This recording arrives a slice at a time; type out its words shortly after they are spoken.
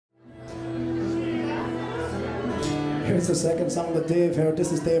Here's the second song that Dave heard.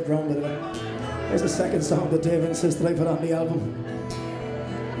 This is Dave Brown, by the way. Here's the second song that Dave insisted I put on the album.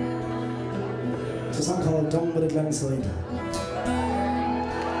 It's a song called Down by the Glenside.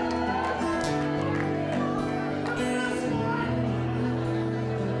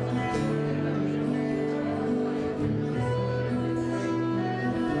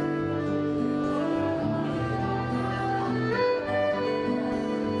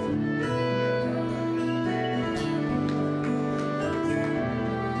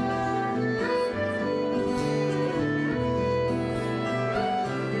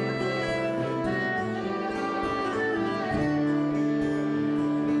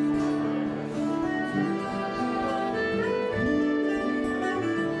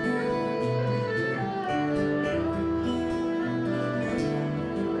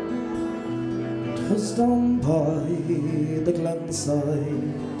 Was down by the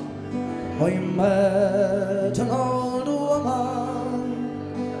Glenside I met an old woman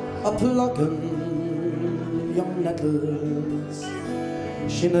a-plucking young nettles.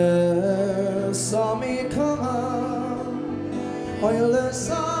 She never saw me coming. I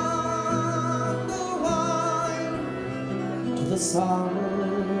listened a while to the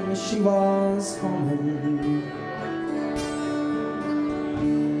song she was humming.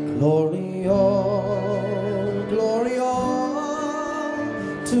 Glory, oh, glory,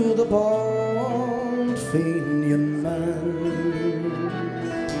 oh, to the bold Fenian man.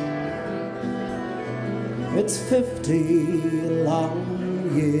 It's 50 long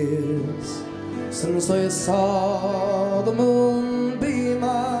years since I saw the moonbeam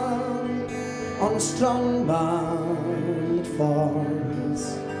on strong mounted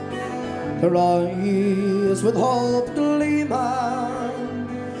forms, her eyes with hope gleaming.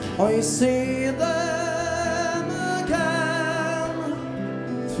 I see them again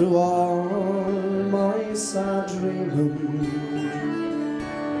through all my sad dreaming.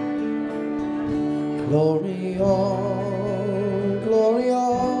 Glory, oh,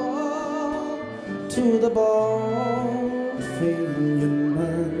 to the bold Fenian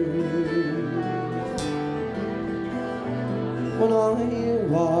man. When I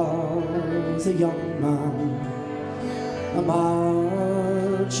was a young man, a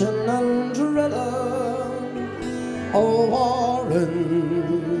marching and drilling, oh,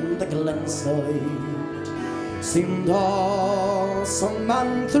 Warren, the Glenside seemed awesome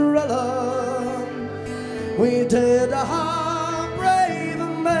and thrilling. We did have brave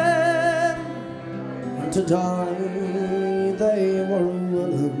men, and to die they were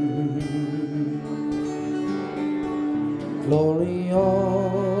willing. Glory, oh,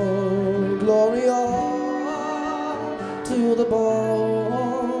 to the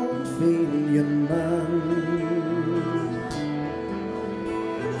bold Fenian man.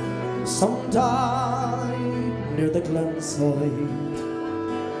 Some died near the Glenside,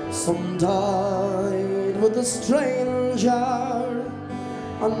 some died with the stranger,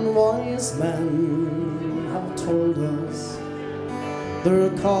 and wise men have told us their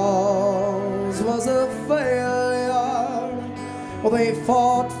cause was a failure. They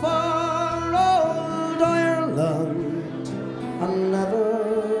fought for old Ireland and never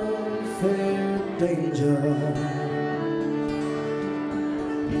feared danger.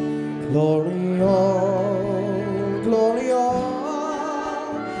 Glory, oh,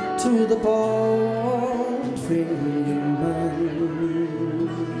 to the bold Fenian man.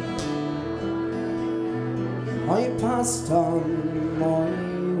 I passed on my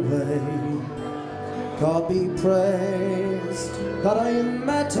way, God be praised that I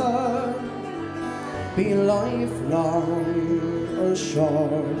met her, be lifelong or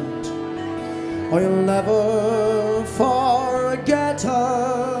short, I'll never forget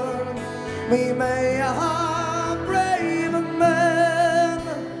her. We may have brave men,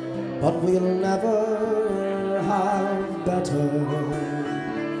 but we'll never have better.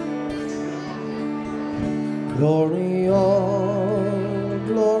 Glory, oh,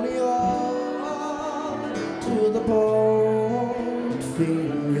 to the bold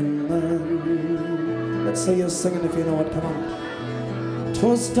Fenian man. Let's say you're singing if you know it, come on.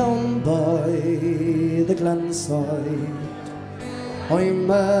 'Twas down by the Glenside I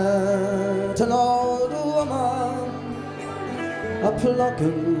met an old woman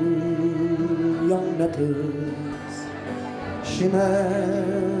a-plucking young nettles. She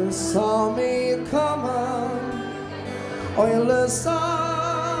never saw me coming. I listened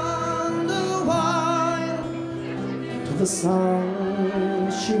a while to the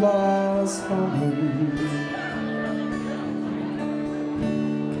song she was humming.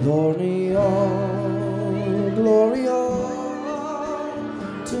 Glory, oh,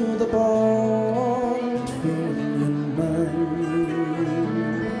 to the bold Fenian man.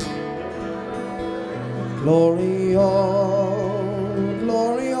 Glory on,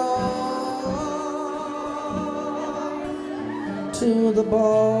 glory on, to the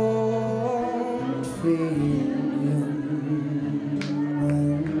born free.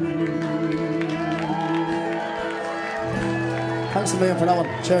 Thanks a million for that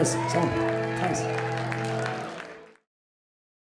one. Cheers. Son. Thanks.